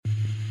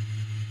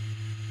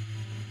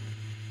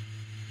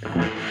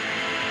Welcome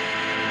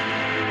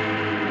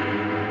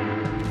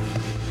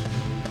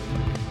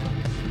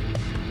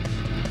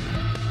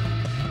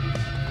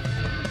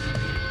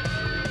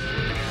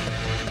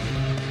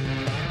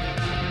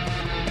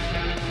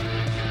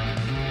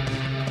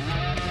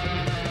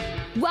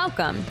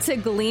to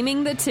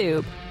Gleaming the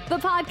Tube, the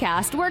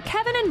podcast where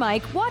Kevin and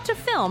Mike watch a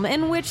film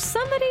in which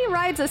somebody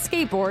rides a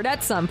skateboard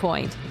at some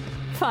point.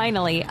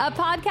 Finally, a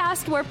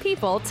podcast where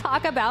people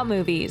talk about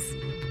movies.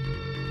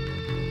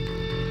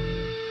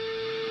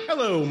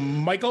 Hello,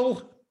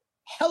 Michael.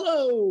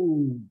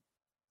 Hello,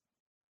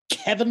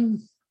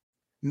 Kevin.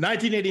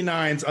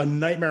 1989's A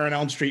Nightmare on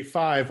Elm Street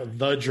 5,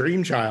 The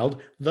Dream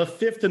Child, the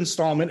fifth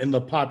installment in the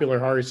popular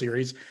horror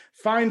series,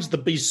 finds the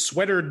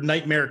besweatered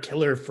nightmare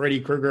killer Freddy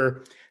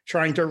Krueger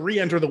trying to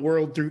re-enter the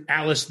world through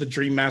Alice the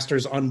Dream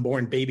Master's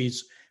unborn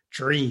baby's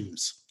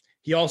dreams.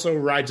 He also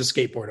rides a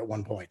skateboard at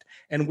one point,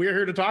 and we're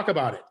here to talk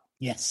about it.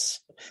 Yes.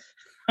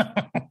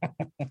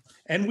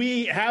 And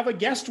we have a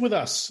guest with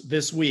us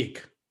this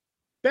week.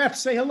 Beth,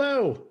 say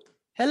hello.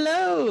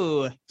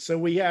 Hello. So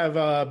we have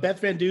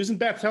Beth Van Dusen.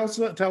 Beth,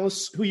 tell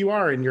us who you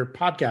are and your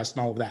podcast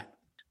and all of that.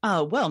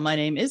 Well, my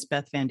name is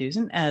Beth Van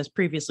Dusen, as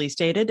previously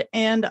stated,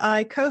 and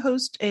I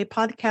co-host a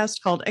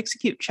podcast called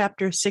Execute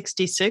Chapter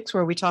 66,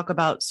 where we talk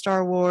about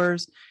Star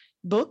Wars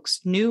books,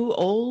 new,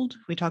 old.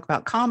 We talk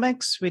about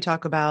comics. We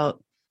talk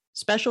about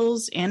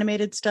specials,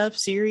 animated stuff,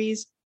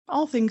 series,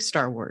 all things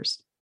Star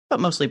Wars, but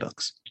mostly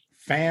books.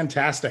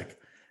 Fantastic.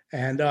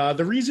 And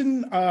the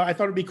reason I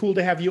thought it'd be cool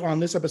to have you on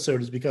this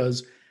episode is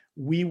because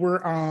we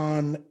were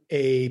on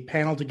a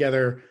panel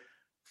together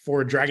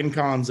for Dragon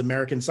Con's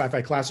American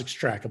Sci-Fi Classics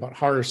track about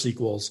horror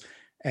sequels,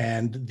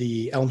 and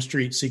the Elm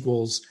Street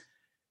sequels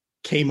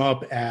came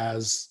up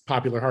as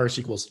popular horror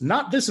sequels.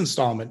 Not this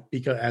installment,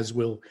 because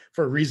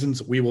for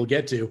reasons we will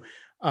get to.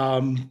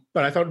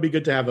 But I thought it'd be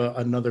good to have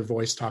another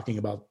voice talking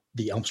about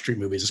the Elm Street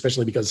movies,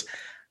 especially because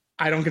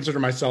I don't consider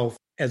myself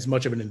as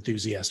much of an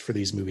enthusiast for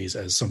these movies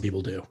as some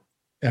people do.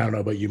 I don't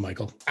know about you,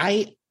 Michael.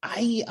 I'm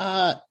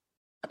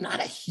not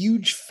a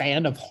huge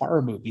fan of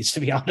horror movies, to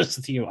be honest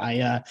with you.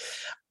 I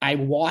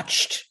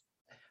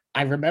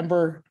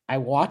remember I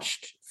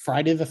watched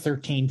Friday the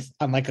 13th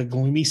on like a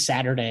gloomy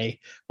Saturday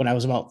when I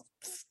was about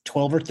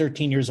 12 or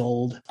 13 years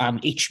old on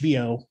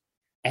HBO,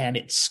 and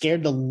it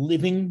scared the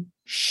living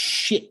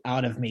shit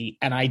out of me.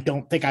 And I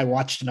don't think I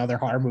watched another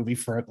horror movie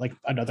for like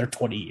another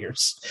 20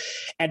 years.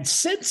 And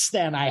since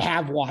then, I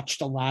have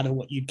watched a lot of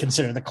what you'd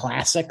consider the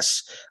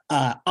classics.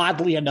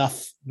 Oddly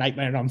enough,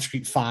 Nightmare on Elm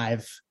Street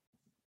 5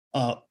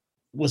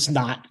 was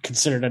not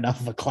considered enough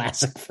of a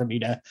classic for me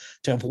to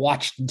have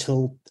watched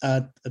until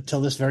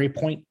this very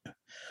point.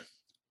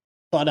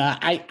 But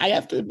I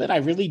have to admit, I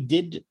really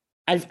did.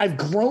 I've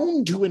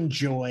grown to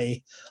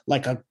enjoy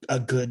like a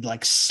good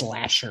like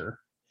slasher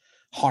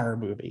horror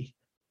movie.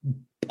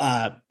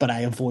 But I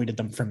avoided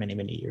them for many,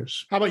 many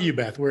years. How about you,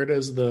 Beth? Where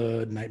does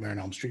the Nightmare on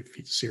Elm Street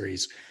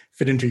series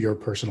fit into your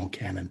personal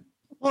canon?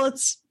 Well,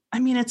 it's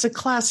a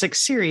classic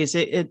series.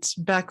 It's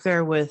back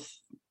there with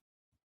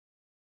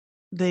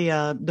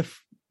the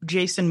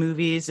Jason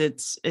movies.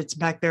 It's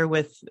back there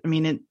with,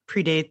 it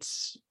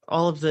predates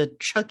all of the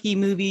Chucky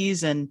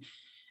movies and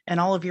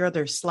all of your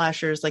other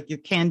slashers, like your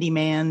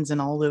Candymans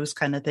and all those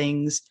kind of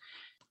things.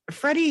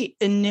 Freddy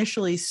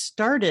initially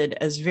started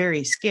as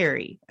very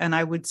scary. And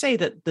I would say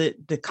that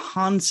the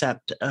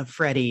concept of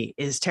Freddy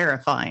is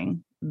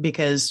terrifying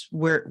because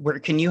where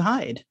can you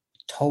hide?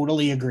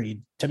 Totally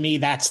agreed. To me,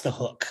 that's the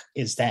hook,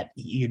 is that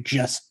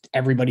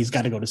everybody's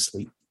got to go to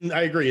sleep.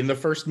 I agree. In the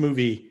first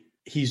movie,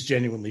 he's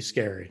genuinely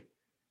scary.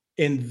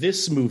 In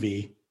this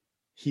movie,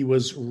 he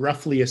was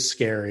roughly as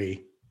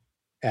scary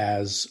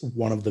as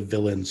one of the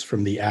villains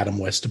from the Adam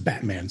West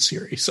Batman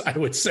series, I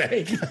would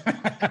say.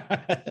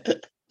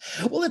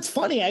 Well, it's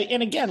funny. I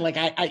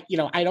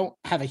don't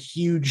have a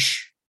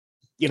huge,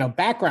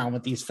 background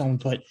with these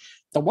films, but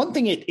the one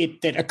thing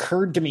that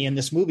occurred to me in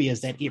this movie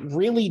is that it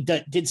really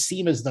did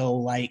seem as though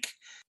like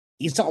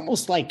he's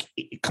almost like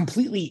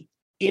completely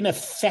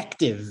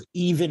ineffective,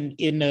 even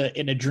in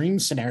a dream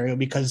scenario,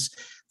 because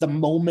the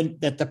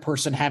moment that the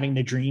person having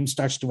the dream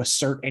starts to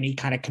assert any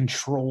kind of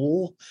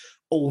control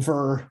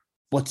over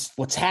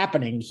what's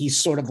happening, he's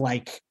sort of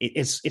like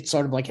it's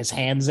sort of like his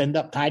hands end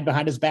up tied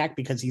behind his back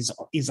because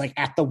he's like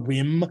at the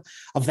whim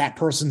of that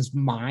person's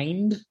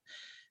mind.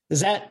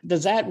 Does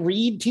that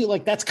read to you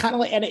like that's kind of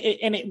like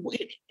in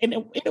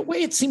a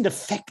way it seemed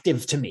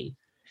effective to me.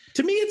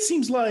 To me, it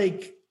seems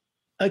like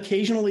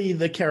occasionally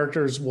the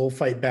characters will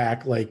fight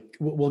back. Like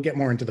we'll get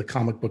more into the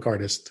comic book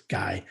artist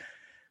guy.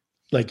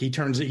 Like he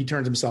turns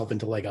himself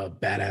into like a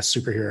badass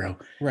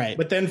superhero, right?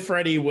 But then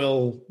Freddy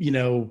will,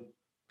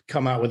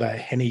 come out with a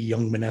Henny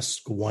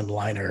Youngman-esque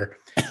one-liner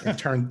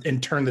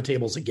and turn the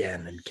tables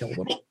again and kill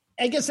them.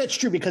 I guess that's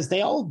true because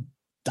they all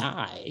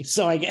die.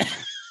 So I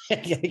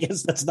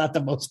guess that's not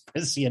the most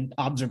prescient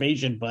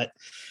observation, but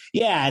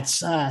yeah,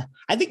 it's. I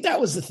think that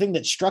was the thing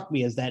that struck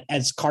me, is that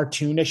as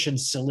cartoonish and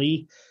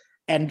silly,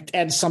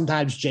 and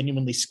sometimes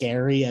genuinely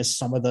scary as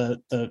some of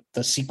the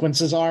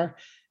sequences are,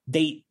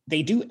 they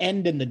do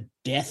end in the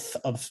death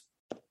of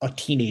a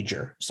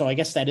teenager. So I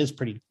guess that is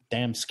pretty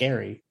damn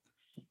scary.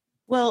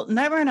 Well,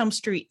 Nightmare on Elm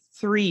Street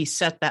 3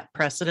 set that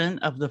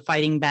precedent of the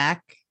fighting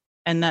back.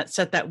 And that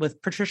set that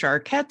with Patricia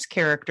Arquette's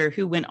character,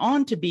 who went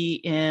on to be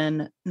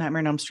in Nightmare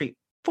on Elm Street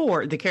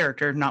 4, the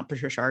character, not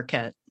Patricia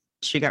Arquette.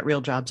 She got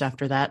real jobs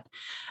after that.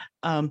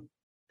 And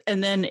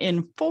then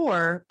in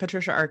 4,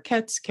 Patricia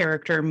Arquette's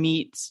character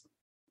meets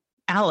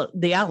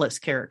the Alice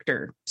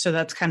character. So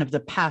that's kind of the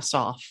pass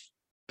off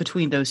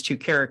between those two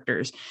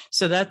characters.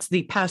 So that's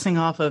the passing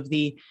off of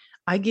the,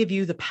 I give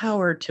you the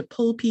power to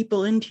pull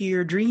people into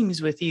your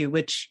dreams with you,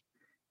 which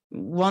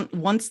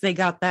once they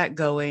got that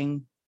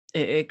going,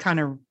 it kind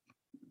of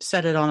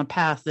set it on a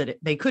path that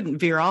they couldn't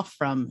veer off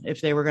from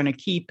if they were going to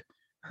keep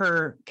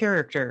her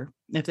character.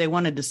 If they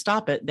wanted to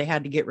stop it, they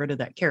had to get rid of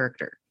that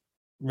character.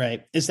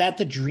 Right. Is that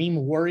the Dream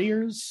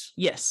Warriors?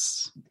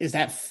 Yes. Is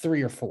that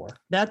 3 or 4?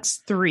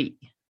 That's 3.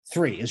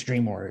 3 is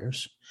Dream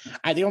Warriors.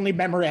 The only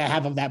memory I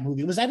have of that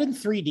movie, was that in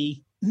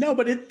 3D? No,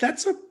 but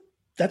that's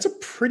a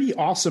pretty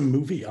awesome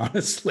movie,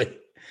 honestly.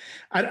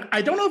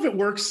 I don't know if it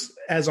works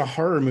as a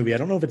horror movie. I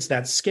don't know if it's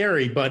that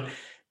scary, but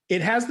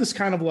it has this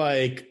kind of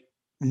like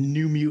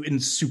New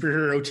Mutant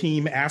superhero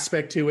team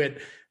aspect to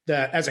it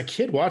that as a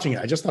kid watching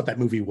it, I just thought that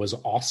movie was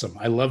awesome.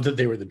 I loved that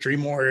they were the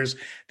Dream Warriors.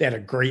 They had a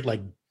great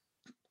like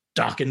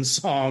Dawkins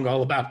song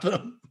all about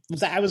them.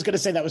 I was going to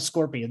say that was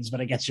Scorpions,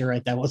 but I guess you're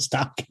right. That was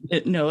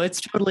Dawkins. No,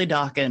 it's totally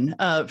Dawkins.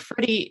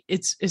 Freddy,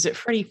 is it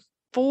Freddy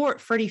 4?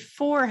 Freddy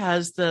 4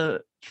 has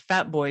the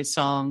Fat Boy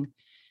song.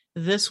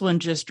 This one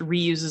just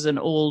reuses an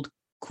old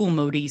Kool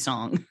Moe Dee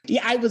song.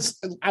 Yeah, I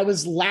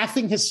was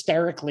laughing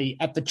hysterically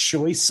at the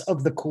choice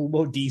of the Kool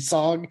Moe Dee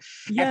song.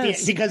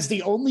 Yes. Because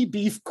the only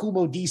beef Kool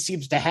Moe Dee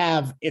seems to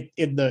have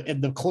in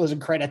the closing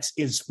credits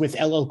is with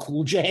LL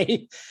Cool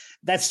J.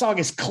 That song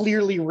is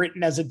clearly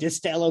written as a diss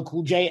to LL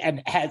Cool J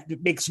and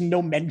makes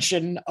no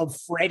mention of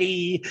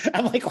Freddie.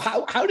 I'm like,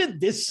 how did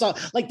this song,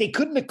 like, they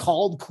couldn't have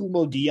called Kool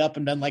Moe Dee up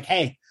and been like,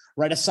 hey,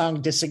 write a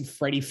song dissing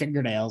Freddie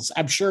Fingernails.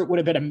 I'm sure it would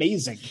have been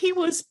amazing. He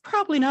was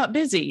probably not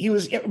busy. He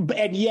was,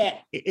 and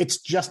yet it's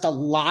just a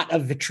lot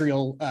of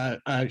vitriol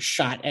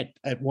shot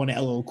at one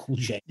LL Cool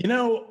J. You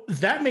know,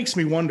 that makes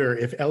me wonder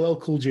if LL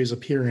Cool J's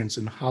appearance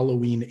in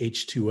Halloween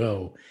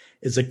H2O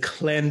is a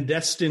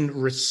clandestine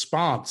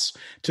response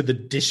to the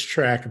diss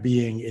track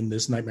being in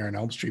this Nightmare on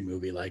Elm Street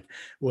movie. Like,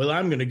 well,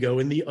 I'm going to go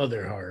in the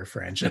other horror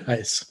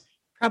franchise.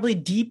 Probably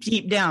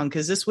deep down,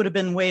 because this would have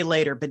been way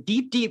later, but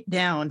deep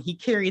down, he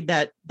carried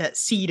that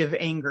seed of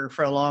anger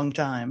for a long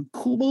time.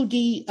 Kool Moe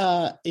Dee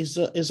is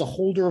a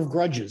holder of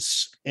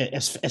grudges,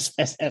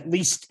 as at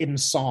least in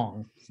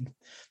song.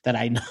 That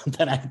I know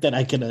that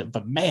I can,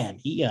 but man,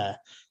 he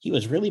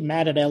was really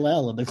mad at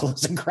LL in the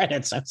closing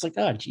credits. I was like,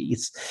 oh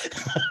geez,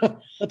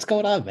 what's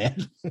going on,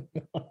 man?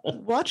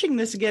 Watching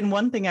this again,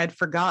 one thing I'd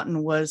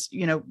forgotten was,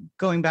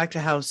 going back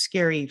to how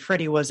scary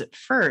Freddy was at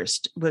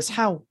first, was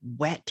how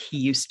wet he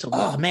used to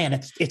look. Oh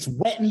man, it's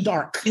wet and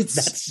dark.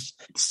 It's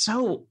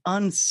so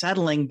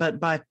unsettling. But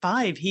by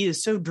 5, he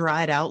is so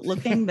dried out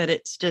looking that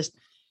it's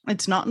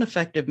not an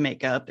effective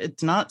makeup.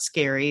 It's not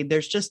scary.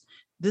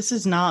 This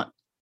is not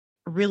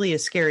really a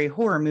scary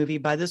horror movie.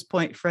 By this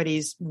point,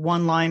 Freddy's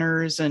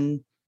one-liners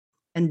and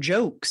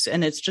jokes,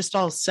 and it's just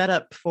all set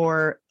up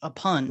for a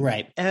pun.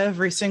 Right.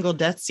 Every single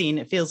death scene,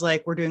 it feels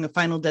like we're doing a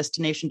Final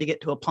Destination to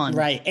get to a pun.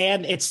 Right.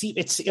 And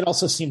it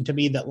also seemed to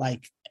me that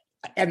like,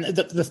 and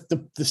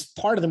this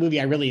part of the movie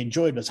I really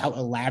enjoyed was how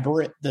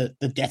elaborate the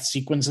death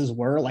sequences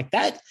were. Like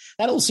that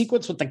whole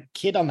sequence with the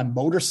kid on the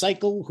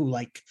motorcycle who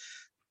like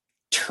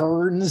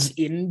turns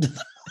into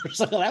the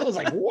motorcycle. That was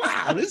like,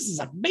 wow, this is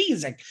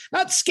amazing.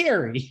 Not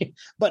scary,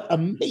 but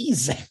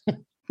amazing.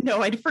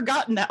 No, I'd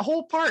forgotten that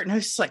whole part. And I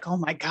was just like, oh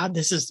my God,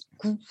 this is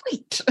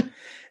great.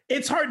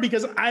 It's hard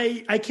because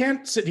I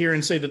can't sit here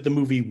and say that the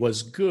movie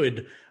was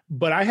good,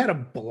 but I had a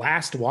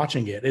blast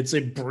watching it. It's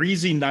a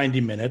breezy 90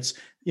 minutes.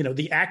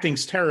 The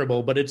acting's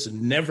terrible, but it's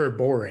never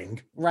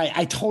boring. Right.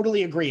 I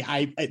totally agree.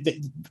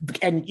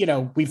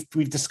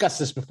 We've discussed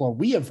this before.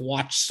 We have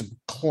watched some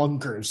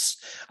clunkers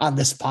on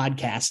this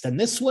podcast, and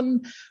this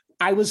one,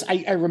 I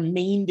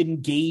remained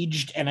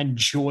engaged and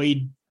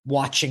enjoyed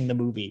watching the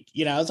movie.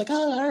 I was like,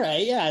 oh, all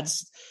right. Yeah.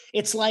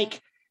 It's like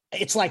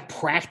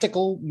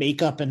practical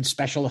makeup and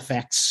special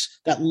effects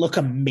that look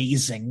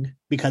amazing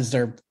because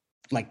they're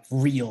like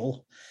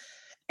real.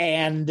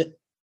 And,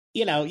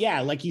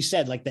 like you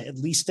said, like at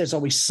least there's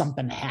always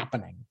something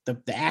happening.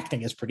 The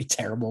acting is pretty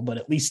terrible, but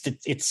at least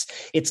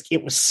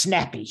it was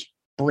snappy,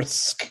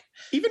 brisk.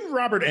 Even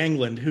Robert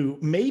Englund, who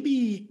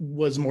maybe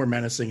was more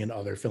menacing in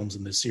other films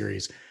in this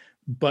series,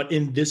 but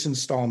in this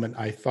installment,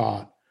 I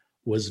thought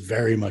was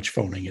very much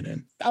phoning it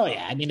in. Oh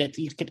yeah, I mean,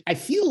 I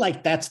feel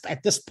like that's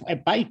at this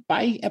point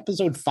by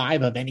episode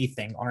 5 of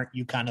anything, aren't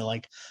you kind of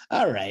like,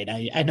 all right,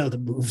 I know the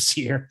moves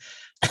here.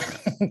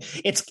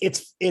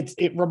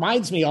 It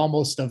reminds me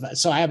almost of.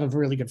 So I have a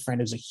really good friend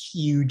who's a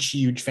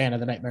huge fan of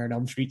the Nightmare on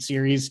Elm Street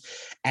series,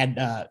 and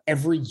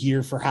every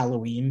year for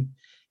Halloween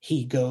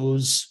he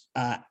goes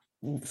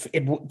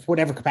in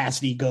whatever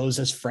capacity he goes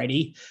as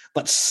Freddy,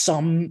 but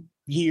some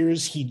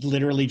years, he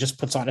literally just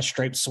puts on a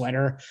striped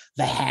sweater,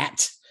 the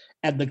hat,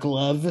 and the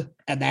glove,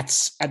 and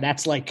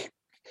that's like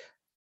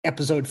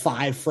episode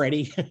 5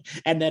 Freddy.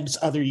 And then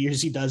other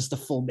years he does the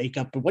full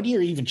makeup, but one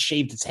year he even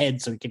shaved his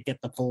head so he could get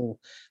the full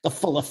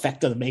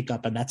effect of the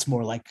makeup, and that's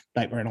more like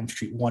Nightmare on Elm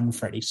Street 1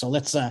 Freddy. So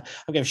let's I'll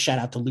give a shout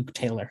out to Luke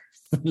Taylor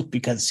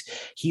because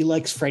he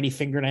likes Freddy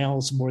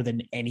fingernails more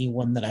than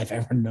anyone that I've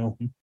ever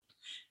known.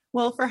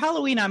 Well, for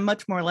Halloween, I'm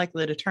much more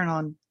likely to turn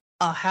on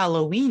a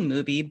Halloween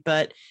movie,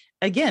 but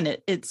again,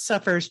 it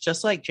suffers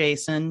just like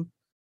Jason.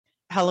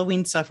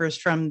 Halloween suffers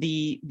from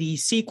the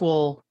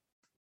sequel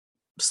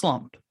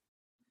slump.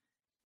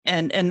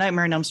 And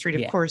Nightmare on Elm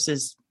Street, of course,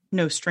 is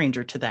no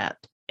stranger to that.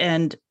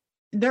 And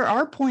there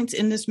are points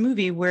in this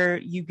movie where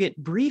you get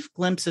brief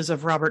glimpses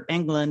of Robert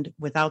Englund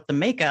without the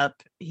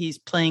makeup. He's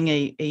playing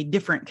a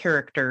different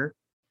character.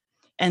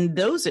 And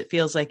those, it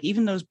feels like,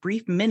 even those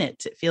brief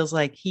minutes, it feels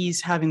like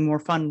he's having more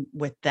fun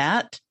with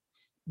that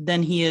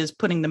than he is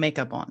putting the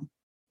makeup on.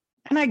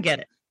 And I get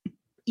it.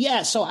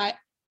 Yeah, so I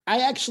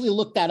actually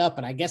looked that up,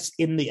 and I guess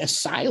in the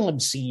asylum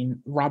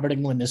scene, Robert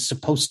Englund is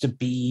supposed to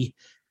be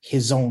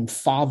his own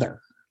father.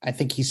 I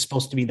think he's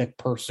supposed to be the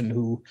person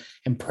who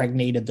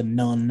impregnated the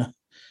nun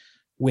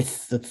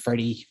with the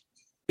Freddy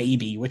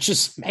baby, which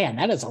is, man,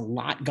 that is a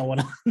lot going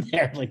on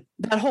there. Like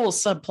that whole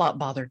subplot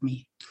bothered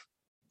me.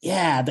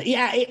 Yeah,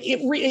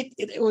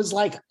 it was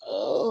like,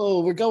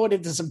 oh, we're going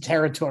into some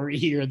territory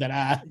here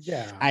that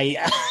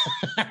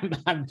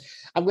I'm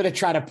going to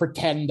try to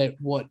pretend that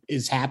what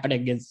is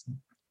happening is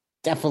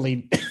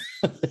definitely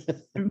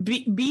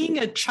being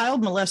a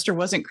child molester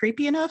wasn't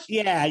creepy enough.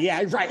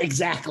 Yeah, right,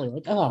 exactly.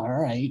 Like, oh, all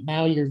right,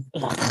 now you're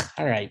all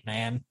right,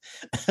 man.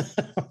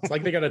 It's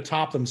like they got to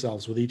top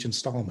themselves with each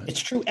installment. It's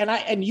true,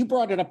 and you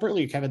brought it up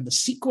earlier, Kevin. The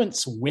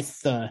sequence with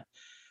the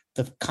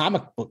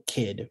comic book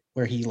kid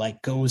where he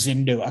like goes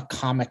into a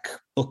comic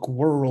book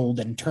world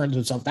and turns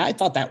himself. I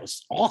thought that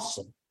was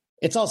awesome.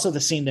 It's also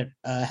the scene that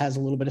has a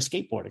little bit of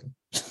skateboarding,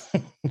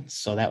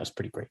 so that was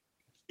pretty great.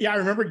 Yeah, I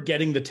remember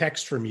getting the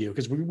text from you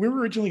because we were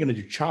originally going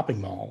to do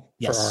Chopping Mall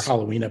for our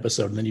Halloween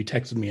episode. And then you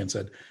texted me and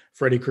said,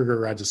 Freddy Krueger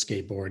rides a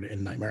skateboard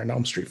in Nightmare on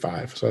Elm Street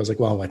 5. So I was like,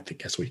 well, I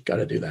guess we got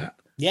to do that.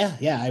 Yeah.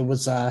 I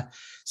was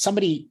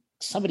somebody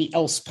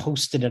else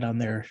posted it on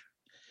their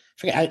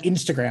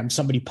Instagram.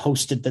 Somebody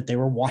posted that they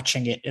were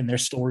watching it in their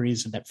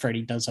stories and that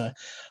Freddy does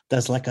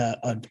like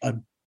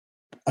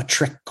a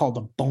trick called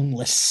a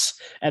boneless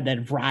and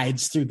then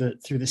rides through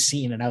the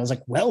scene. And I was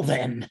like, well,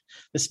 then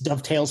this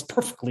dovetails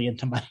perfectly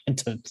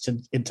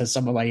into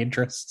some of my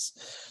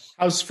interests.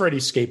 How's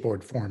Freddy's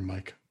skateboard form,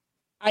 Mike?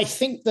 I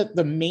think that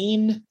the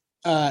main,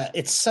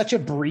 it's such a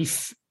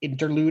brief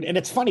interlude, and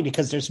it's funny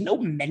because there's no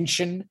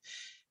mention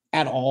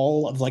at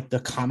all of like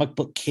the comic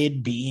book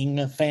kid being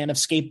a fan of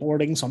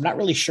skateboarding. So I'm not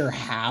really sure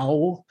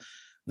how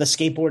the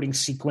skateboarding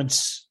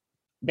sequence,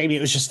 maybe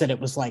it was just that it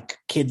was like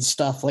kids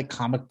stuff, like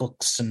comic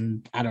books.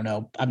 And I don't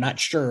know, I'm not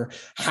sure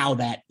how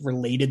that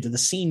related to the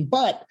scene,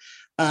 but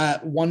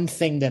one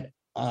thing that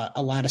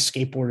a lot of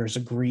skateboarders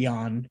agree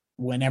on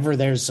whenever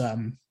there's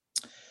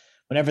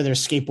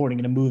skateboarding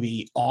in a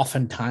movie,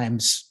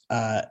 oftentimes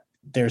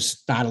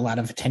there's not a lot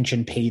of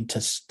attention paid to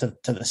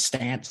the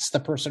stance the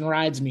person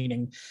rides,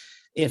 meaning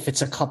if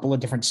it's a couple of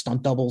different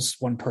stunt doubles,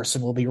 one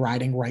person will be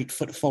riding right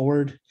foot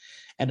forward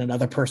and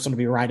another person will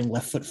be riding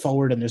left foot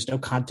forward, and there's no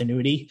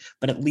continuity,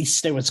 but at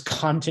least there was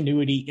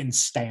continuity in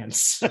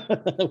stance.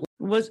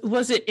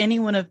 Was it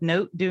anyone of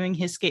note doing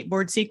his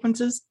skateboard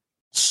sequences?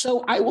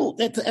 So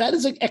that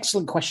is an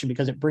excellent question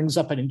because it brings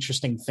up an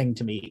interesting thing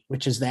to me,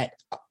 which is that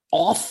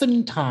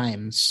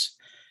oftentimes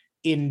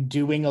in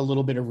doing a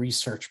little bit of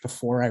research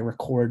before I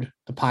record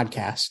the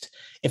podcast,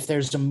 if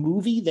there's a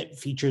movie that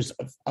features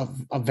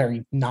a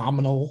very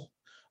nominal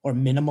or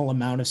minimal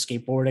amount of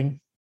skateboarding,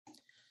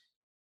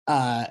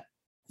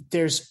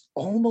 there's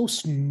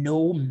almost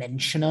no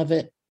mention of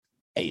it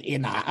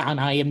on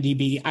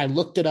IMDb. I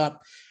looked it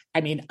up. I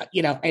mean,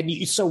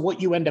 so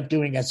what you end up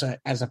doing as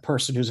a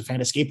person who's a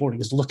fan of skateboarding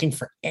is looking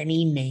for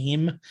any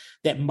name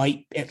that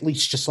might at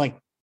least just like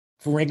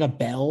ring a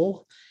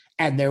bell.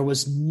 And there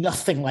was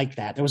nothing like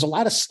that. There was a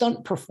lot of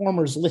stunt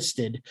performers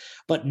listed,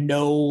 but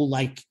no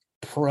like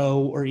pro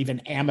or even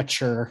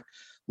amateur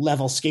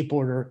level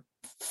skateboarder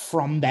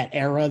from that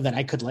era that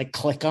I could like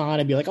click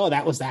on and be like, oh,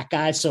 that was that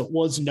guy. So it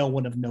was no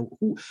one of note.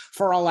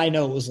 For all I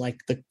know, it was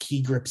like the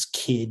Key Grips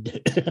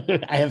kid.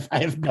 I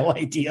have no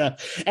idea.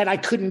 And I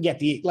couldn't get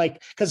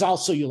because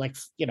also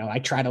I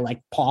try to like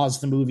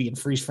pause the movie and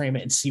freeze frame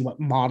it and see what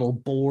model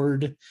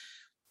board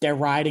they're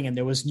riding, and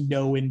there was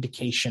no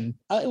indication.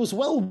 It was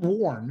well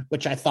worn,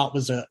 which I thought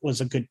was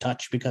a good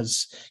touch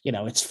because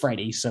it's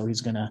Freddy, so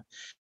he's gonna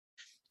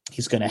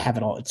he's going to have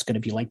it all. It's going to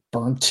be like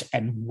burnt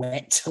and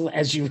wet,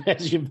 as you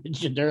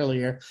mentioned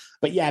earlier.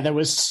 But yeah, there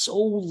was so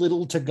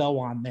little to go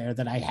on there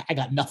that I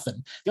got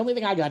nothing. The only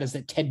thing I got is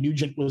that Ted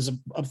Nugent was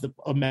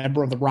a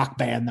member of the rock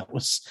band that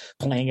was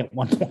playing at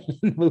one point in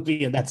the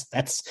movie, and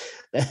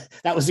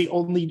that was the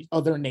only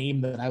other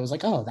name that I was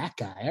like, oh, that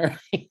guy. All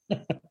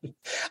right.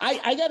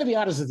 I got to be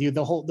honest with you.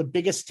 The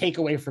biggest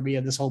takeaway for me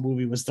in this whole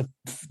movie was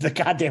the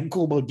goddamn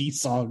Kool Moe Dee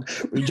song,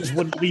 where he just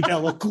wouldn't leave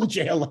LL Cool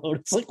J alone.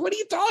 It's like, what are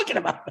you talking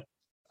about?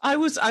 I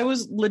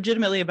was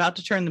legitimately about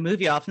to turn the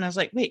movie off, and I was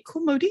like, wait,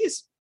 Kool Moe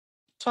Dee's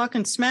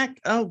talking smack.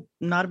 Oh,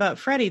 not about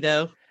Freddie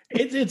though.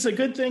 It's a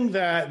good thing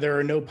that there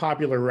are no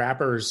popular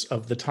rappers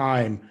of the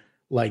time,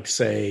 like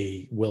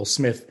say Will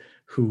Smith,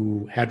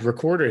 who had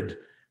recorded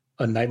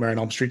a Nightmare on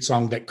Elm Street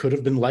song that could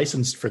have been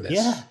licensed for this.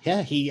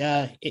 Yeah.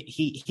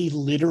 He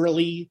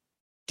literally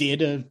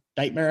did a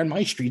Nightmare on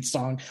My Street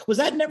song. Was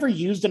that never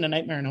used in a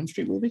Nightmare on Elm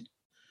Street movie?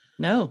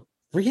 No.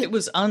 It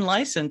was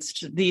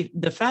unlicensed. The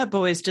Fat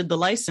Boys did the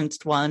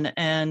licensed one,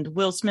 and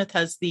Will Smith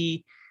has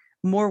the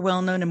more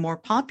well-known and more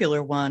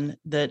popular one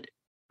that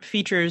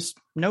features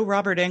no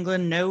Robert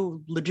Englund,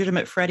 no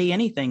legitimate Freddie,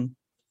 anything.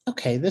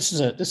 Okay, this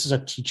is a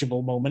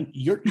teachable moment.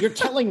 You're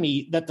telling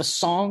me that the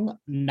song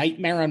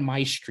 "Nightmare on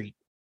My Street"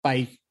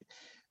 by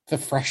the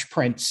Fresh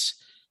Prince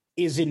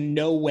is in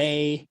no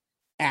way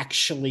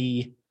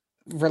actually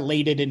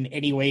related in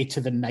any way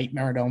to the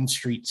Nightmare on Elm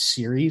Street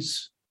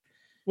series?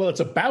 Well, it's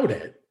about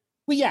it.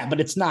 Well, yeah, but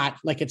it's not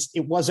like it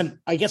wasn't.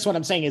 I guess what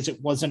I'm saying is it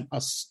wasn't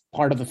a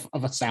part of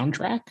a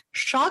soundtrack.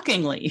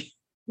 Shockingly,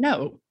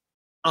 no.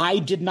 I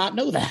did not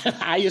know that.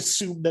 I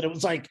assumed that it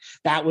was like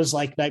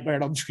Nightmare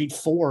on Elm Street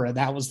 4, and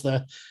that was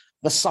the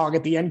song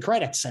at the end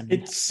credits. And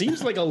it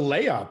seems like a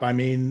layup. I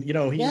mean,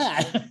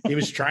 he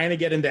was trying to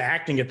get into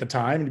acting at the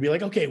time and to be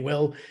like, okay,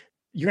 well,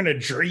 you're in a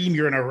dream,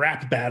 you're in a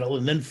rap battle,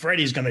 and then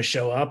Freddie's going to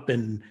show up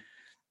and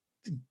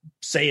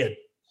say a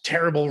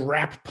terrible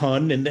rap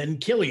pun and then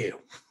kill you.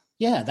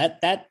 Yeah,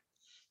 that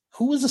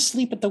who was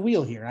asleep at the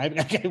wheel here?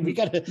 We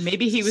got to.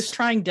 Maybe he was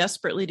trying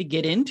desperately to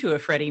get into a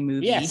Freddie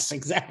movie. Yes,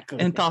 exactly.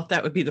 And thought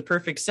that would be the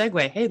perfect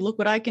segue. Hey, look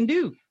what I can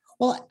do.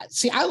 Well,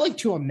 see, I like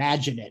to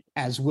imagine it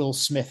as Will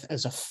Smith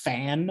as a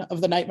fan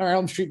of the Nightmare on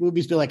Elm Street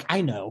movies, be like,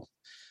 I know,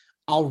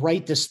 I'll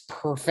write this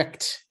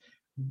perfect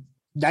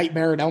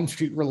Nightmare on Elm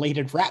Street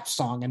related rap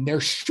song, and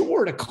they're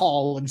sure to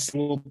call and say,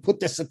 we'll put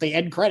this at the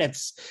end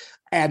credits.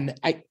 And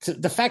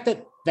the fact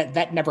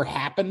that never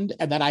happened,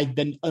 and that I've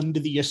been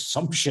under the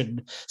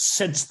assumption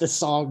since the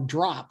song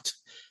dropped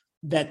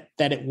that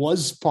it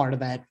was part of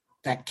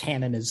that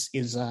canon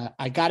is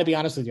I got to be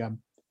honest with you,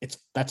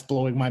 that's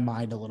blowing my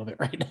mind a little bit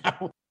right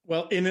now.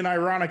 Well, in an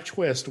ironic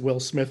twist, Will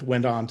Smith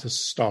went on to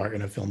star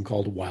in a film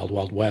called Wild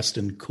Wild West,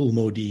 and Kool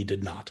Moe Dee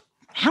did not.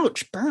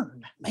 Ouch,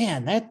 burn.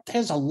 Man,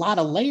 there's a lot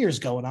of layers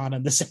going on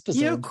in this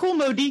episode. Kool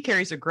Moe Dee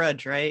carries a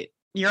grudge, right?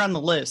 You're on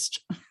the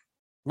list.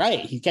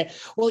 Right.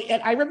 Well,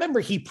 and I remember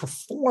he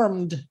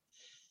performed.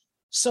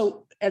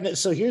 So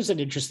here's an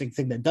interesting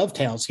thing that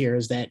dovetails here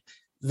is that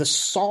the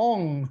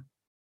song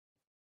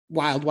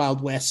Wild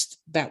Wild West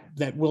that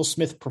Will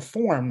Smith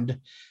performed,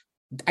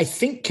 I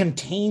think,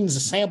 contains a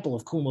sample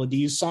of Kool Moe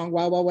Dee's song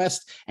Wild Wild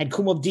West. And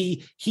Kool Moe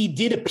Dee, he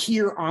did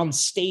appear on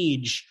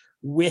stage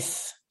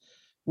with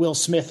Will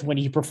Smith when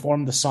he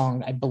performed the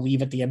song, I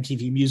believe, at the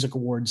MTV Music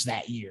Awards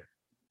that year.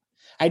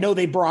 I know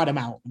they brought him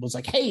out and was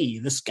like, hey,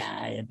 this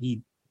guy, and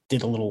he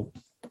did a little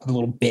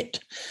bit.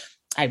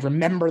 I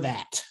remember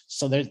that.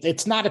 So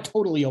it's not a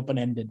totally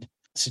open-ended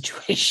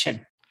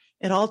situation.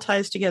 It all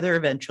ties together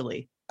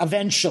eventually. On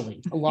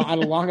a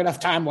long enough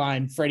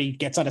timeline, Freddie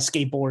gets on a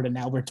skateboard, and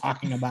now we're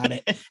talking about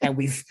it. And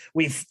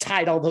we've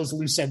tied all those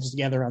loose ends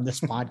together on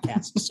this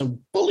podcast. So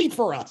bully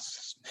for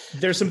us.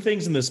 There's some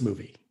things in this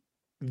movie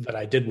that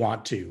I did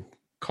want to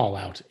call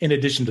out in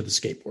addition to the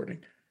skateboarding.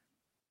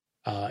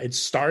 It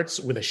starts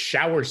with a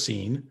shower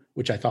scene,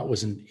 which I thought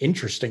was an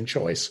interesting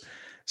choice,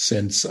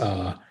 since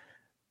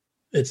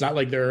it's not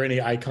like there are any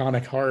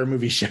iconic horror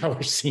movie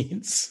shower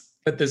scenes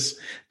that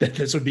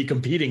this would be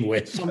competing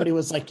with. Somebody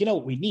was like, you know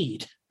what we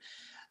need?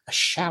 A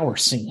shower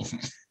scene.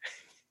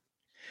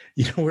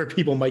 You know where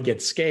people might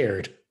get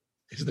scared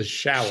is the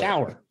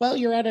shower. Well,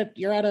 you're at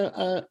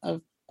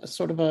a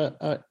sort of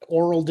a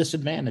oral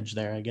disadvantage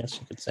there, I guess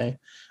you could say.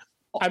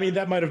 I mean,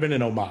 that might have been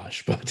an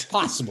homage, but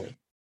possibly.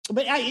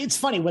 But it's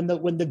funny when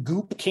the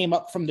goop came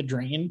up from the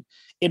drain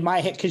in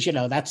my head, because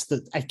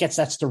I guess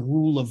that's the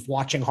rule of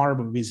watching horror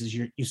movies is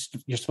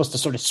you're supposed to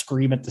sort of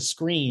scream at the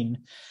screen.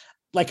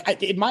 Like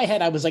in my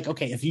head, I was like,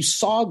 okay, if you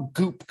saw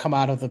goop come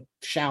out of the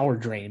shower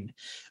drain,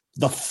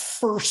 the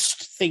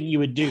first thing you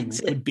would do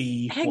would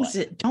be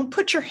exit. What? Don't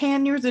put your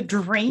hand near the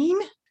drain.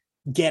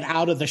 Get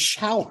out of the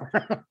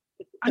shower.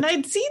 And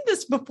I'd seen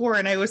this before,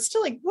 and I was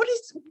still like,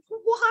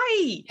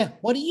 why? Yeah,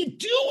 what are you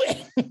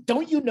doing?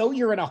 Don't you know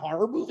you're in a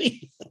horror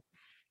movie?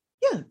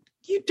 Yeah,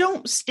 you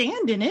don't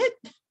stand in it.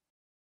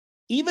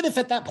 Even if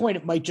at that point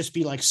it might just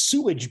be like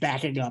sewage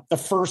backing up, the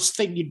first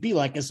thing you'd be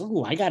like is,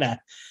 "Oh, I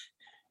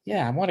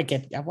want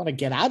to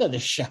get out of the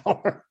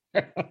shower."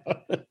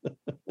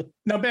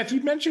 Now, Beth,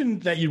 you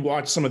mentioned that you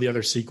watched some of the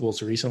other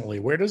sequels recently.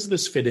 Where does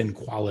this fit in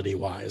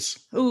quality-wise?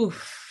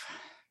 Oof.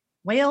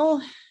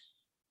 Well,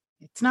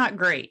 it's not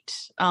great.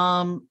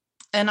 And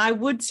I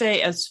would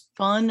say as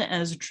fun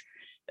as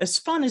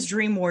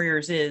Dream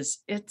Warriors is,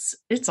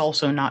 it's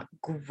also not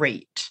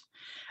great.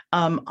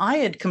 I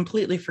had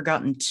completely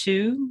forgotten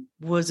 2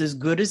 was as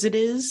good as it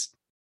is,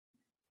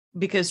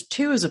 because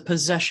 2 is a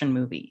possession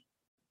movie.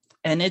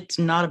 And it's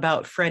not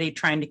about Freddy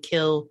trying to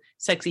kill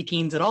sexy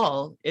teens at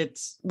all.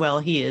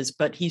 He is,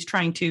 but he's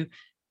trying to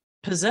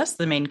possess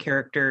the main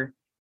character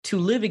to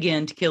live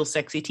again to kill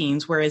sexy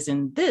teens. Whereas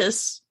in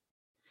this,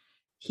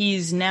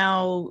 he's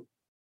now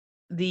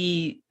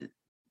the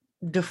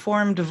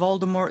deformed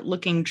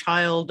Voldemort-looking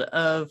child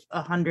of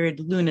 100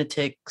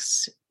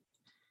 lunatics.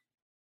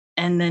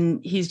 And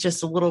then he's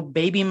just a little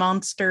baby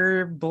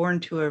monster born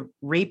to a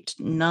raped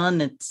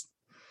nun.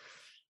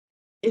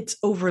 It's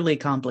overly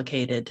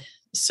complicated.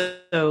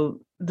 So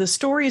the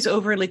story is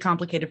overly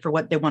complicated for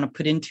what they want to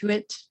put into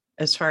it,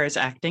 as far as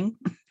acting,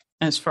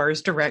 as far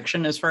as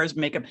direction, as far as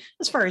makeup,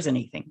 as far as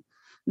anything.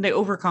 They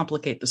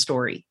overcomplicate the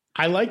story.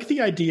 I like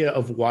the idea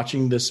of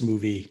watching this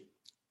movie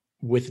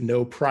with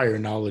no prior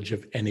knowledge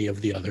of any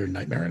of the other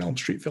Nightmare on Elm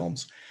Street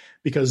films,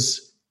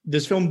 because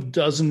this film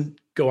doesn't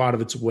go out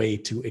of its way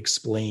to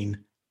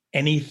explain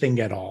anything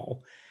at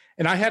all.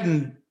 And I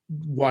hadn't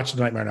watched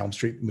the Nightmare on Elm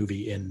Street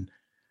movie in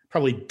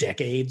probably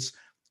decades.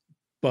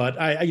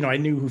 But I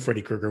knew who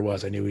Freddy Krueger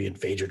was. I knew he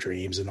invaded your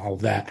dreams and all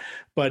of that.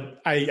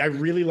 But I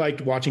really liked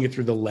watching it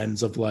through the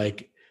lens of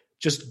like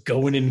just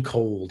going in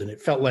cold. And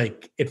it felt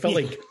like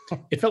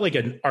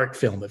an art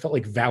film. It felt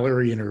like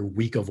Valerie and her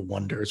Week of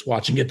Wonders,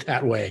 watching it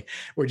that way,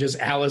 where just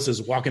Alice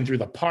is walking through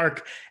the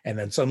park, and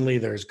then suddenly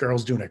there's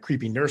girls doing a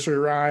creepy nursery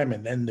rhyme,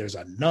 and then there's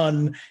a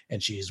nun,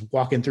 and she's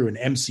walking through an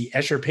MC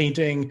Escher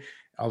painting.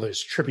 All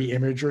this trippy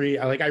imagery.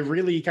 I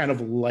really kind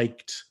of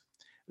liked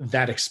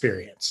that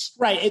experience.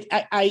 Right.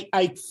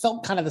 I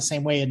felt kind of the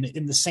same way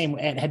in the same,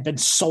 it had been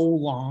so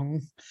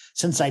long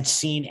since I'd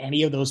seen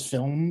any of those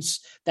films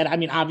that, I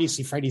mean,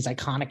 obviously Freddy's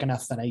iconic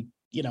enough that I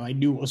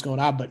knew what was going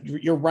on, but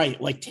you're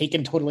right. Like,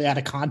 taken totally out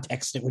of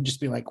context, it would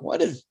just be like,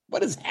 what is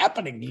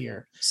happening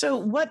here? So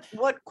what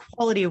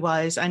quality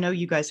wise, I know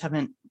you guys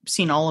haven't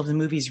seen all of the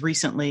movies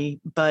recently,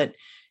 but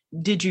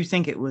did you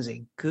think it was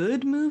a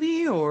good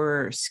movie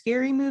or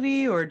scary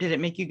movie, or did it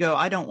make you go,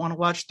 I don't want to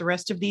watch the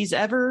rest of these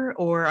ever,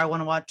 or I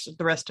want to watch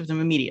the rest of them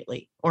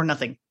immediately, or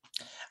nothing?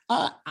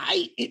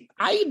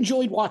 I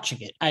enjoyed watching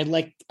it.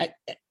 I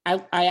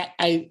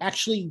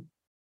actually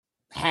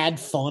had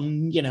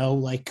fun,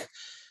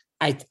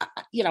 I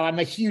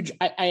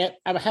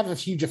have a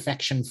huge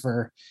affection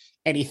for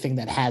anything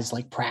that has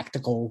like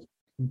practical,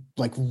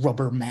 like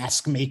rubber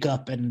mask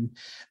makeup and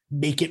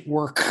make it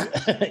work,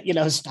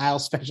 style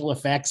special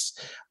effects.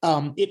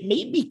 It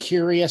made me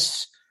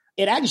curious.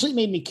 It actually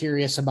made me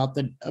curious about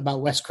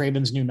Wes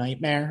Craven's New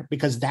Nightmare,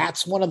 because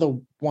that's one of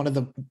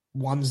the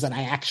ones that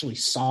I actually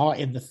saw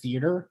in the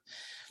theater.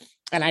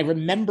 And I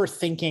remember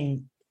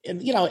thinking,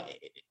 and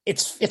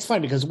it's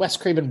funny because Wes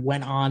Craven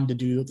went on to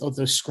do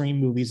those Scream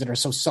movies that are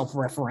so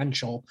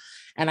self-referential.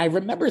 And I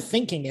remember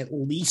thinking at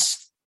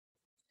least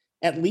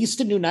A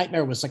New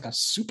Nightmare was like a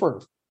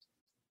super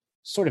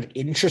sort of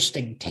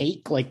interesting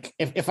take. Like,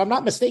 if I'm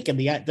not mistaken,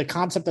 the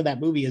concept of that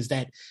movie is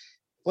that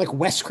like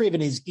Wes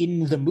Craven is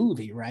in the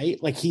movie, right?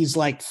 Like, he's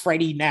like,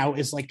 Freddy now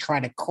is like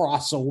trying to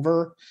cross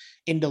over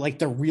into like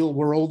the real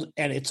world,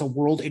 and it's a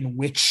world in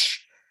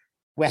which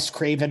Wes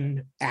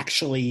Craven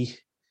actually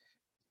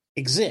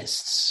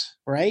exists,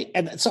 right?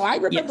 And so I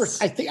remember,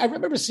 yes. I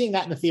remember seeing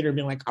that in the theater and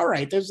being like, all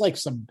right, there's like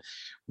some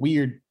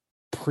weird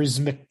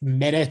prismatic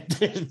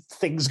meta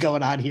things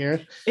going on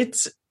here.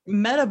 It's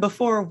meta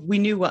before we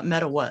knew what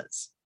meta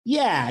was.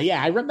 Yeah.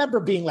 I remember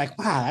being like,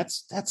 wow,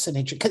 that's an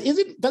interesting,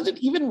 because doesn't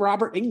even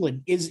Robert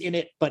Englund is in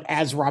it, but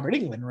as Robert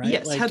Englund, right?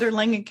 Yes, like, Heather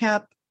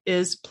Langenkamp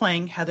is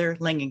playing Heather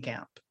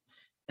Langenkamp,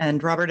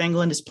 and Robert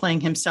Englund is playing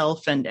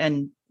himself,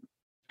 and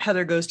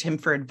Heather goes to him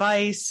for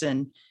advice,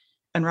 and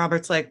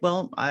Robert's like,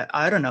 well,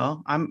 I don't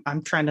know.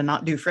 I'm trying to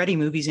not do Freddy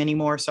movies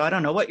anymore, so I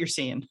don't know what you're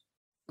seeing.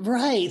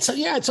 Right. So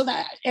yeah. So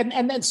that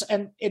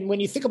and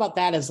when you think about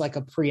that as like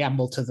a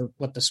preamble to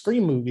what the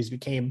Scream movies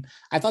became,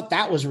 I thought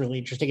that was really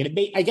interesting. And it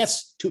made, I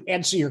guess, to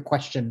answer your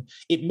question,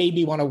 it made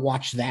me want to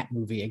watch that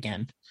movie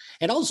again.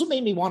 It also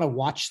made me want to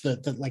watch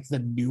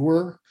the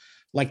newer,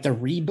 like the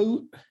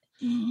reboot,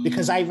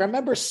 because I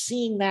remember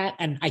seeing that,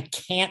 and I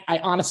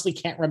honestly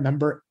can't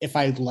remember if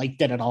I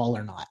liked it at all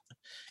or not.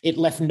 It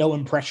left no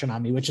impression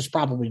on me, which is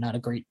probably not a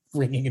great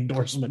ringing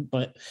endorsement,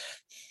 but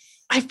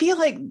I feel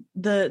like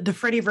the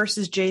Freddy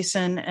versus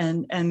Jason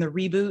and the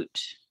reboot,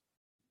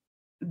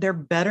 they're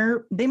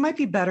better. They might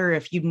be better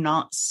if you've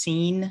not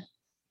seen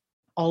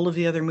all of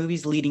the other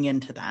movies leading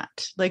into that.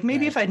 Like,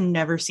 maybe if I'd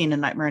never seen a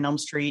Nightmare on Elm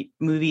Street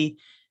movie,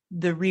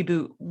 the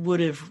reboot would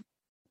have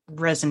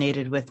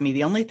resonated with me.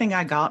 The only thing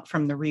I got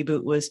from the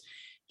reboot was,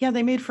 yeah,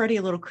 they made Freddy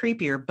a little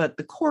creepier, but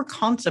the core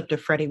concept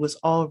of Freddy was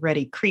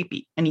already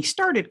creepy, and he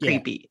started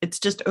creepy. It's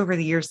just over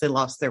the years they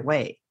lost their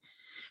way.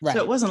 Right.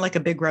 So it wasn't like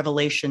a big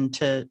revelation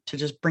to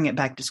just bring it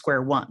back to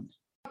square one.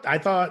 I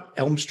thought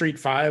Elm Street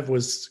 5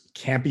 was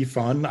campy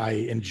fun.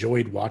 I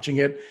enjoyed watching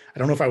it. I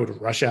don't know if I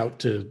would rush out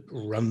to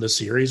run the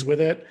series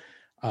with it.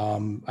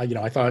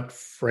 I thought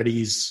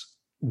Freddy's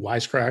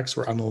wisecracks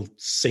were on the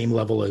same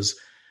level as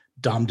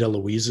Dom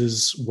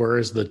DeLuise's were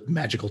as the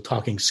magical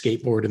talking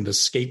skateboard and the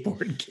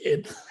skateboard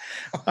kid.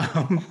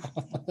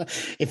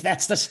 If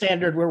that's the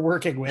standard we're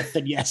working with,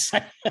 then yes.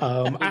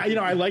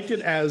 I liked it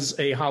as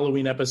a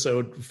Halloween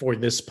episode for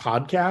this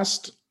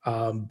podcast,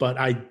 but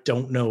I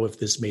don't know if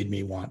this made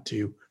me want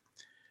to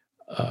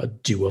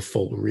do a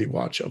full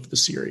rewatch of the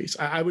series.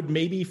 I would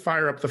maybe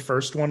fire up the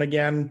first one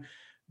again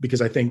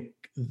because I think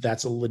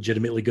that's a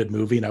legitimately good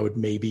movie, and I would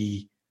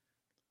maybe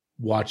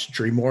watch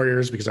Dream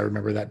Warriors because I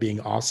remember that being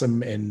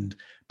awesome. And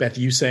Beth,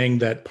 you saying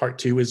that part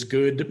 2 is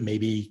good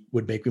maybe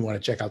would make me want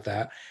to check out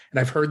that. And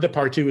I've heard that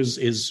part 2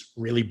 is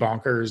really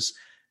bonkers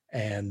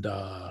and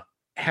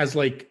has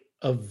like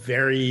a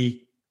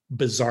very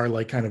bizarre,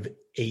 like kind of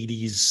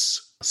 80s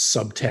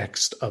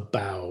subtext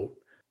about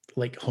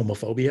like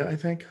homophobia, I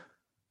think.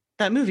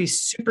 That movie's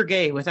super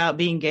gay without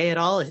being gay at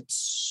all. It's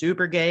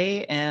super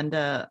gay. And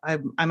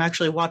I'm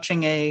actually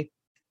watching a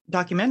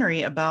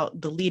documentary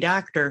about the lead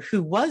actor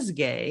who was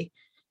gay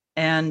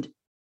and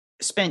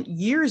spent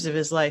years of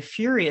his life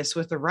furious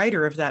with the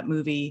writer of that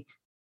movie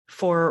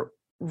for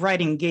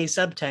writing gay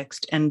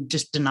subtext and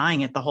just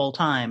denying it the whole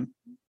time.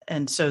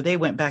 And so they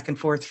went back and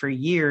forth for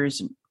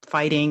years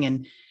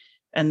fighting,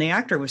 and the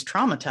actor was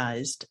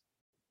traumatized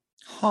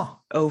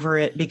over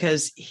it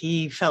because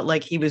he felt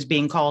like he was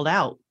being called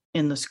out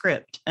in the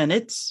script. And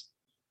it's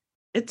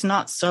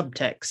not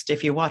subtext.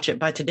 If you watch it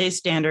by today's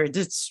standards,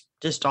 it's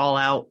just all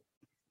out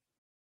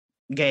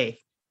gay.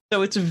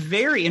 So it's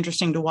very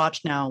interesting to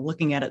watch now,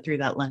 looking at it through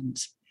that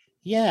lens.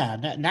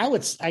 Yeah. Now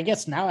I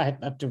guess I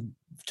have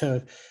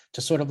to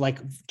sort of like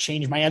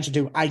change my answer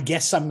to, I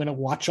guess I'm going to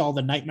watch all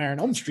the Nightmare on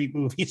Elm Street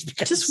movies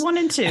because just 1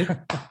 and 2,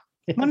 1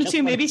 and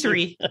 2, maybe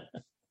 3.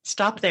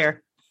 Stop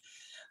there.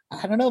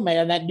 I don't know,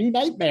 man. That new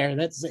Nightmare,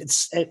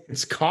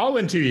 it's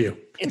calling to you.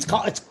 It's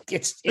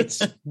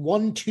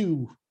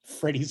 1-2.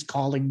 Freddy's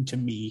calling to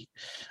me.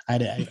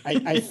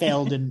 I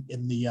failed in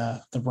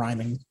the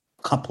rhyming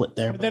couplet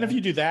there. But then if you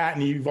do that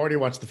and you've already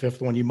watched the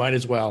 5th one, you might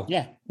as well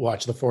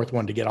watch the 4th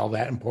one to get all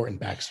that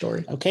important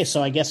backstory. Okay,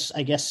 so I guess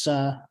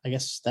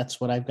that's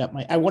what I've got.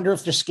 I wonder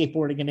if there's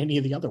skateboarding in any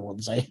of the other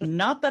ones.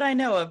 Not that I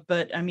know of,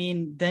 but I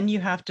mean, then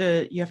you have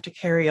to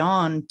carry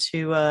on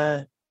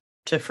to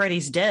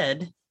Freddy's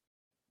Dead.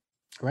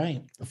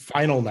 Right. The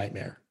final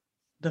nightmare.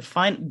 The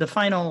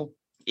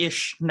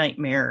final-ish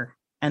nightmare.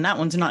 And that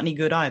one's not any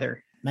good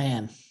either.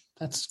 Man,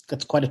 that's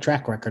quite a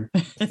track record.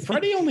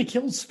 Freddy only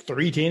kills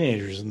 3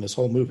 teenagers in this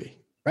whole movie.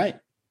 Right.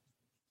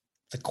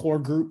 The core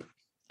group.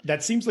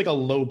 That seems like a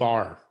low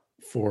bar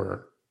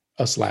for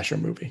a slasher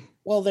movie.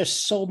 Well, there's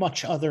so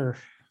much other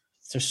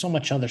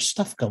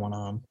stuff going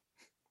on.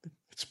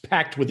 It's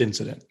packed with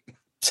incident.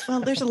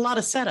 Well, there's a lot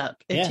of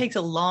setup. It takes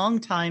a long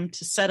time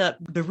to set up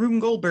the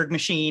Rube Goldberg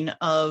machine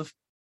of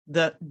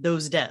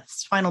those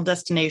deaths. Final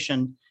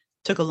Destination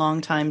took a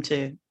long time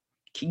to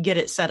get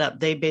it set up.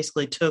 They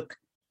basically took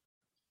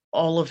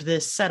all of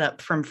this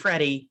setup from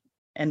Freddy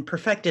and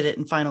perfected it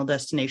in Final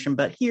Destination.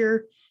 But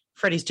here,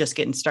 Freddy's just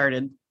getting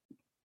started.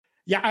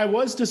 Yeah, I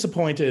was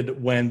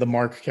disappointed when the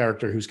Mark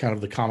character, who's kind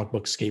of the comic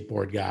book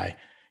skateboard guy,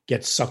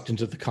 gets sucked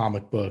into the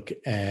comic book.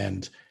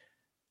 And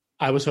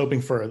I was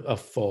hoping for a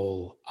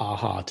full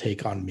Aha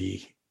Take on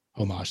Me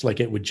homage. Like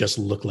it would just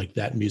look like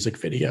that music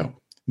video,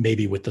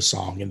 maybe with the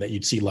song, and that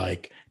you'd see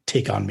like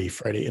Take on Me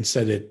Freddy.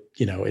 Instead,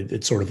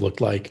 it sort of looked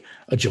like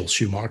a Joel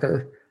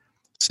Schumacher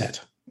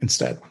set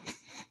instead.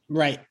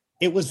 Right.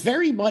 It was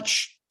very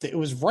much, it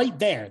was right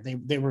there.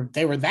 They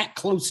were that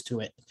close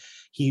to it.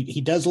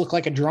 He does look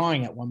like a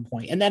drawing at one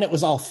point. And then it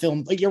was all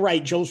filmed. Like, you're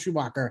right, Joel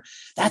Schumacher.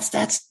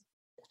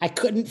 I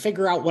couldn't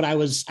figure out what I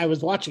was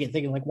watching it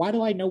thinking like, why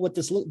do I know what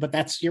this looks?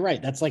 But you're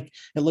right. That's like,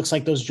 it looks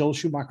like those Joel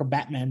Schumacher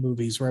Batman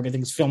movies where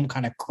everything's filmed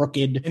kind of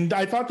crooked. And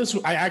I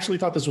actually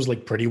thought this was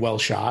like pretty well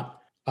shot.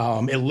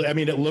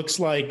 It looks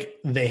like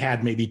they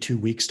had maybe 2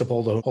 weeks to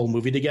pull the whole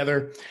movie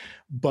together,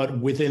 but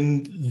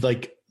within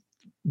like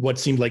what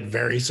seemed like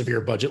very severe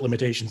budget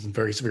limitations and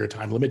very severe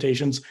time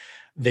limitations,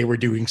 they were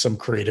doing some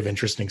creative,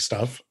 interesting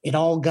stuff. It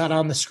all got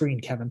on the screen,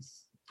 Kevin.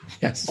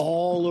 Yes.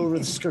 All over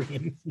the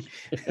screen.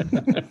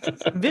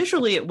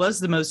 Visually, it was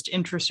the most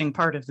interesting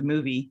part of the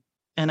movie.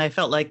 And I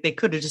felt like they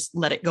could have just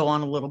let it go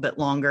on a little bit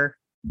longer.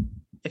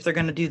 If they're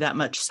going to do that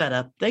much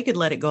setup, they could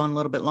let it go on a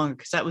little bit longer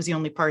because that was the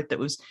only part that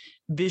was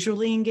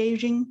visually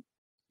engaging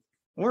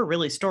or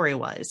really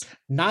story-wise.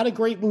 Not a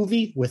great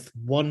movie with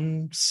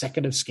 1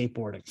 second of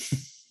skateboarding.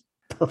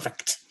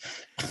 Perfect.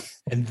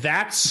 And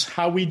that's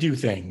how we do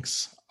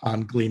things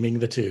on Gleaming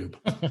the Tube.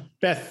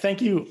 Beth,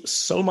 thank you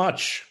so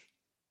much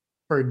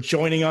for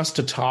joining us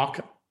to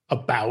talk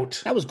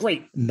about that was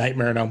great.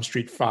 Nightmare on Elm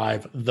Street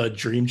 5, The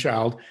Dream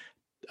Child.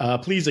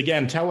 Please,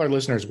 again, tell our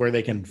listeners where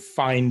they can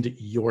find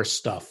your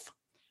stuff.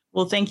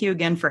 Well, thank you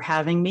again for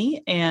having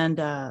me.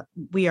 And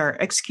we are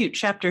Execute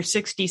Chapter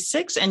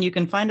 66, and you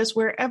can find us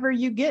wherever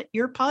you get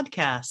your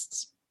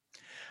podcasts.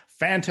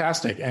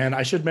 Fantastic. And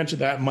I should mention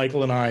that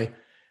Michael and I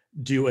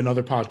do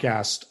another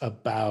podcast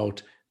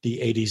about the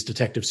 80s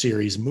detective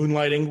series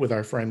Moonlighting with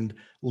our friend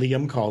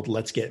Liam called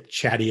Let's Get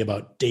Chatty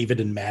About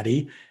David and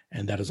Maddie.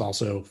 And that is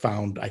also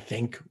found, I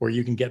think, where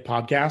you can get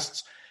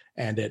podcasts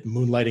and at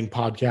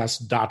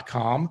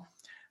moonlightingpodcast.com.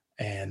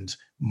 And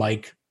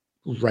Mike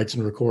writes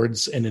and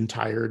records an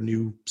entire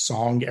new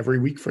song every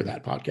week for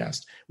that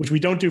podcast, which we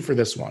don't do for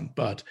this one,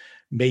 but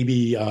maybe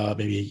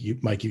you,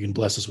 Mike, you can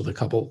bless us with a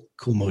couple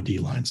Kool Moe Dee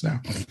lines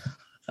now.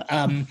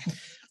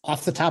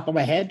 Off the top of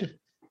my head,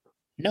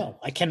 no,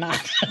 I cannot.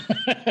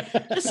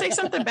 Just say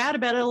something bad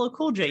about LL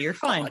Cool J. You're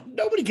fine.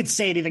 Nobody can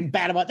say anything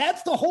bad about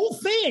that's the whole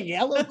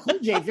thing. LL Cool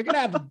J. If you're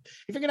gonna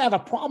have a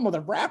problem with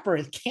a rapper,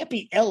 it can't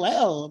be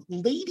LL.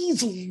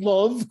 Ladies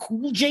love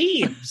Cool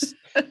James.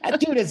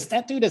 That dude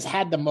has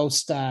had the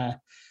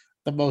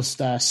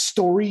most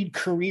storied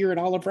career in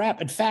all of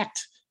rap. In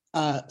fact,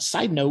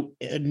 side note,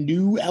 a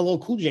new LL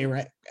Cool J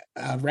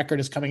record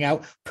is coming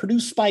out,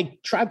 produced by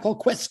Tribe Called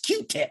Quest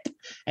Q-Tip.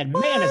 And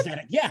man, is that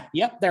it? Yeah,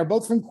 yep. They're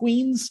both from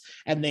Queens,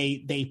 and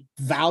they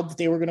vowed that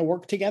they were going to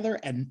work together,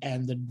 and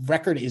the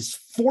record is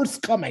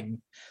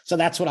forthcoming. So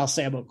that's what I'll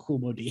say about Kool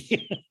Moe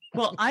Dee.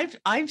 Well,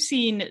 I've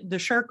seen the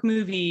shark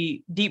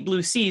movie Deep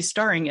Blue Sea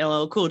starring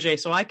LL Cool J,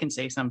 so I can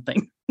say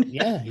something.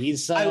 Yeah,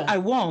 he's. I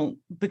won't,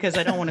 because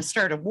I don't want to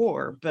start a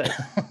war, but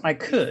I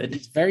could.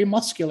 He's very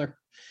muscular,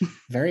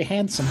 very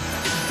handsome.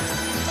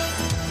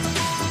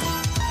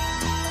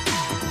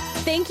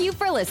 Thank you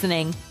for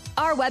listening.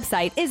 Our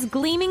website is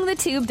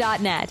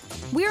gleamingthetube.net.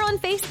 We're on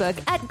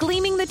Facebook at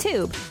Gleaming the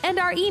Tube, and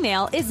our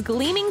email is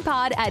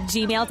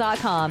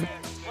gleamingpod@gmail.com.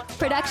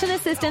 Production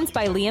assistance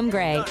by Liam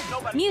Gray.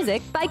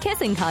 Music by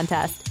Kissing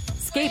Contest.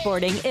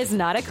 Skateboarding is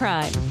not a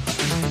crime.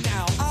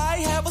 Now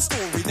I have a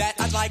story that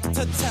I'd like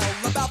to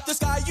tell about this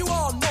guy. You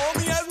all know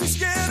me as me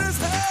scared as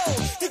hell.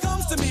 He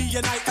comes to me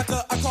at night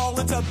after I crawl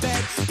into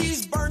bed.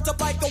 He's burnt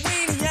up like a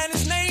weenie and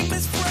his name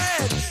is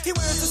Fred. He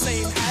wears the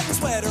same hat and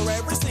sweater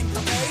every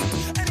single day.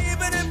 And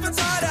even if it's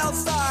hot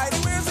outside, he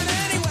wears it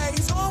anyway.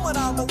 He's gone when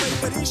I'm awake,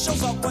 but he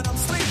shows up when I'm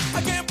asleep.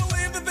 I can't believe